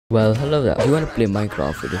Well, hello there. If you want to play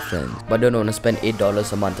Minecraft with your friends, but don't want to spend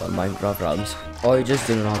 $8 a month on Minecraft rounds, or you just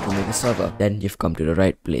don't know how to make a server, then you've come to the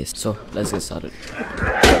right place. So, let's get started.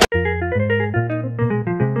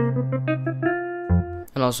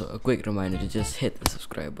 And also, a quick reminder to just hit the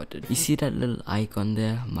subscribe button. You see that little icon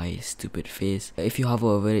there? My stupid face. If you hover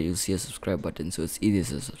over it, you'll see a subscribe button, so it's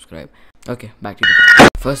easy to subscribe. Okay, back to the video.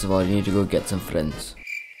 First of all, you need to go get some friends.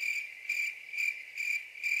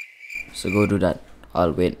 So go do that.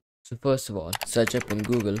 I'll wait. So first of all, search up in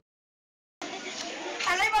Google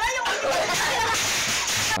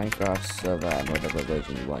Minecraft server and whatever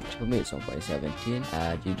version you want. For me it's 1.17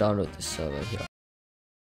 and you download the server here.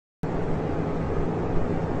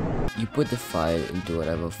 You put the file into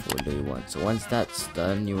whatever folder you want. So once that's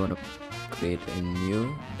done, you want to create a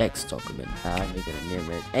new text document and you're gonna name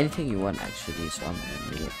it anything you want actually. So I'm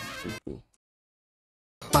gonna name it Poo.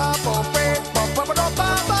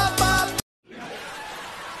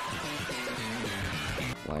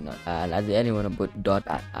 Why not? And at the end you want to put dot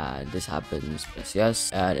and this happens, press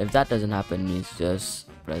yes, and if that doesn't happen means just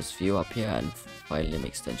press view up here and file name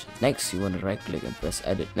extension. Next you want to right click and press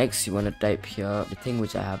edit. Next you want to type here the thing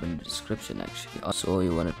which I have in the description actually. Also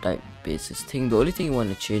you want to type paste this thing. The only thing you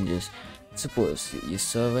want to change is, suppose your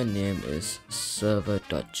server name is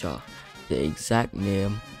server.jar, the exact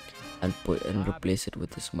name, and replace it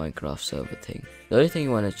with this Minecraft server thing. The only thing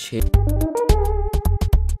you want to change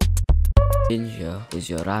in here is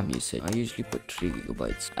your RAM usage. I usually put 3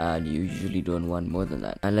 GB and you usually don't want more than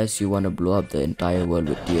that unless you want to blow up the entire world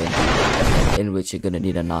with TNT, in which you're gonna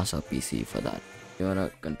need a NASA PC for that. You wanna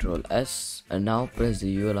Control S and now press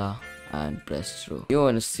the EULA and press through. You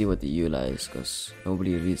wanna see what the EULA is because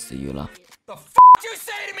nobody reads the EULA. The f you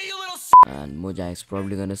say to me, you little s. And Mojang's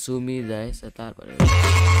probably gonna sue me that I said that, but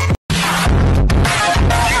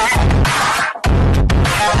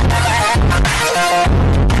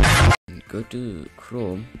go to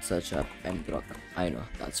Chrome, search up Ngrok. I know,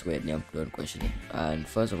 that's weird name, don't question it. And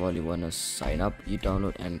first of all, you want to sign up. You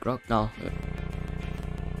download Ngrok. Now,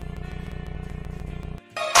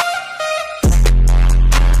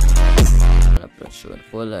 press show and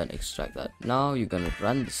folder and extract that. Now you're gonna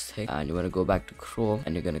run this thing and you want to go back to Chrome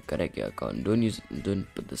and you're gonna connect your account. Don't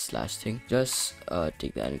put the slash thing. Just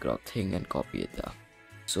take the Ngrok thing and copy it there.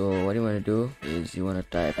 So what you want to do is you want to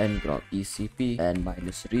type Ngrok ECP and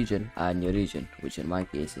minus region and your region, which in my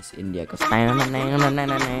case is India, because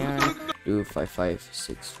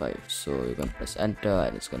 25565. So you're gonna press enter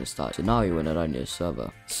and it's gonna start. So now you want to run your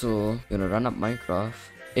server. So you're gonna run up Minecraft.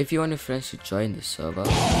 If you want your friends to join the server,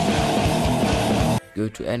 go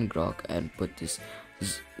to Ngrok and put this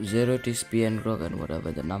 0TSP Ngrok and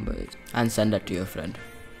whatever the number is and send that to your friend.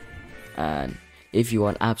 And if you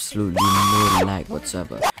want absolutely no lag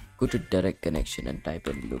whatsoever, go to direct connection and type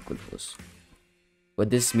in localhost. What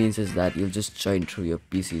this means is that you'll just join through your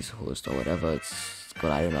PC's host or whatever it's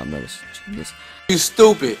called. I don't know, I'm not checking this. You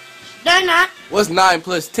stupid. They're not. What's 9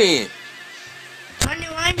 plus 10?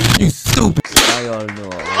 21. You stupid. I all know.